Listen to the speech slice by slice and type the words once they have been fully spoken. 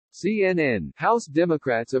CNN, House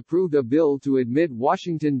Democrats approved a bill to admit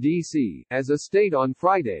Washington, D.C., as a state on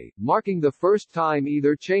Friday, marking the first time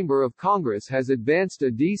either chamber of Congress has advanced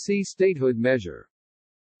a D.C. statehood measure.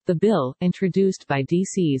 The bill, introduced by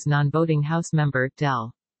D.C.'s non-voting House member,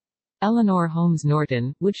 Del. Eleanor Holmes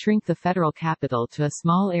Norton, would shrink the federal capital to a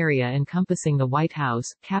small area encompassing the White House,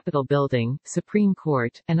 Capitol Building, Supreme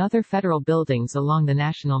Court, and other federal buildings along the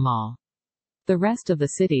National Mall. The rest of the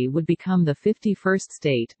city would become the 51st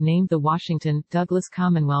state, named the Washington, Douglas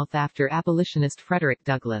Commonwealth after abolitionist Frederick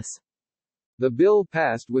Douglass. The bill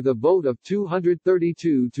passed with a vote of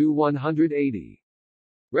 232 to 180.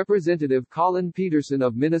 Representative Colin Peterson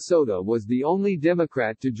of Minnesota was the only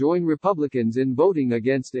Democrat to join Republicans in voting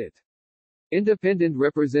against it. Independent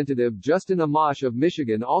Representative Justin Amash of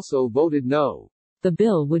Michigan also voted no. The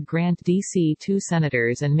bill would grant D.C. 2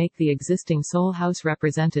 senators and make the existing sole House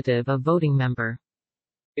representative a voting member.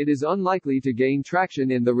 It is unlikely to gain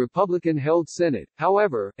traction in the Republican-held Senate,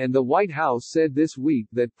 however, and the White House said this week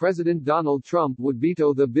that President Donald Trump would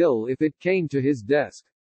veto the bill if it came to his desk.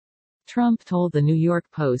 Trump told the New York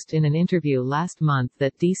Post in an interview last month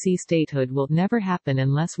that D.C. statehood will never happen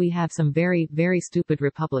unless we have some very, very stupid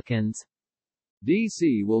Republicans.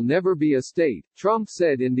 D.C. will never be a state, Trump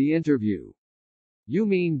said in the interview. You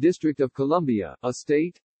mean District of Columbia, a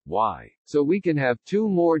state? Why? So we can have 2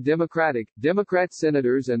 more Democrat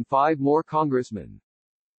senators and 5 more congressmen.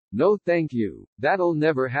 No thank you. That'll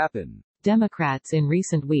never happen. Democrats in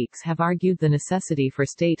recent weeks have argued the necessity for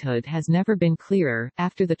statehood has never been clearer,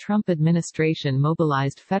 after the Trump administration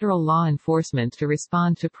mobilized federal law enforcement to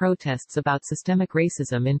respond to protests about systemic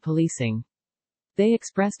racism in policing. They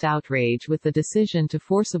expressed outrage with the decision to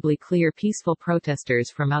forcibly clear peaceful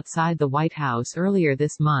protesters from outside the White House earlier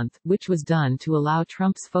this month, which was done to allow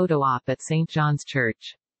Trump's photo op at St. John's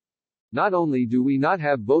Church. Not only do we not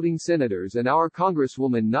have voting senators and our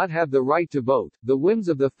congresswomen not have the right to vote, the whims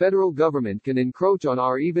of the federal government can encroach on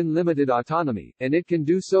our even limited autonomy, and it can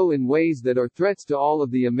do so in ways that are threats to all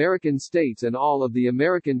of the American states and all of the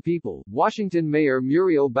American people, Washington Mayor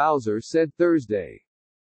Muriel Bowser said Thursday.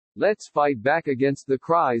 Let's fight back against the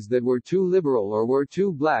cries that we're too liberal or we're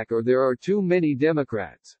too black or there are too many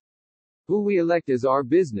Democrats. Who we elect is our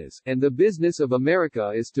business, and the business of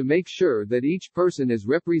America is to make sure that each person is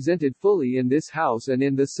represented fully in this House and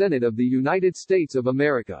in the Senate of the United States of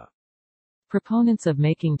America. Proponents of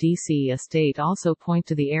making D.C. a state also point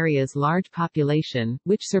to the area's large population,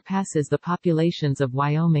 which surpasses the populations of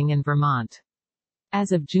Wyoming and Vermont.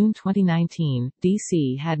 As of June 2019,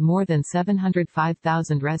 D.C. had more than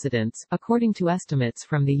 705,000 residents, according to estimates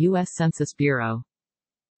from the U.S. Census Bureau.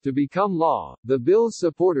 To become law, the bill's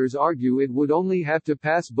supporters argue it would only have to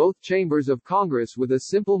pass both chambers of Congress with a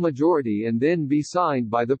simple majority and then be signed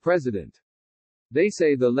by the president. They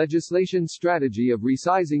say the legislation's strategy of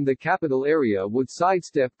resizing the capital area would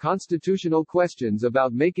sidestep constitutional questions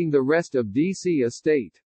about making the rest of D.C. a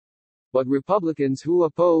state. But Republicans who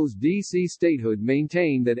oppose D.C. statehood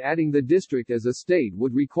maintain that adding the district as a state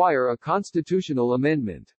would require a constitutional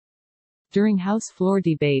amendment. During House floor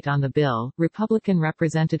debate on the bill, Republican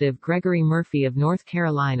Representative Gregory Murphy of North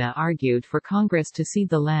Carolina argued for Congress to cede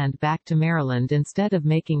the land back to Maryland instead of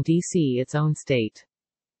making D.C. its own state.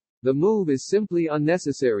 The move is simply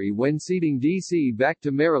unnecessary when ceding D.C. back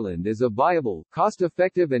to Maryland is a viable,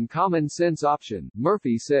 cost-effective and common-sense option,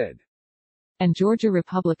 Murphy said. And Georgia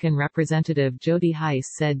Republican Representative Jody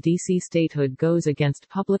Hice said D.C. statehood goes against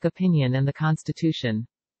public opinion and the Constitution.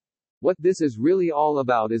 What this is really all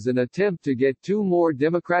about is an attempt to get 2 more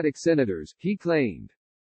Democratic senators, he claimed.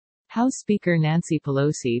 House Speaker Nancy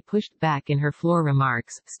Pelosi pushed back in her floor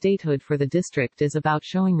remarks. Statehood for the district is about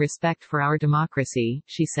showing respect for our democracy,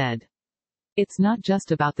 she said. It's not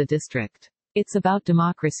just about the district. It's about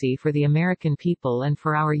democracy for the American people and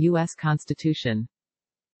for our U.S. Constitution.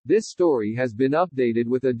 This story has been updated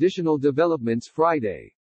with additional developments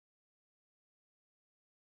Friday.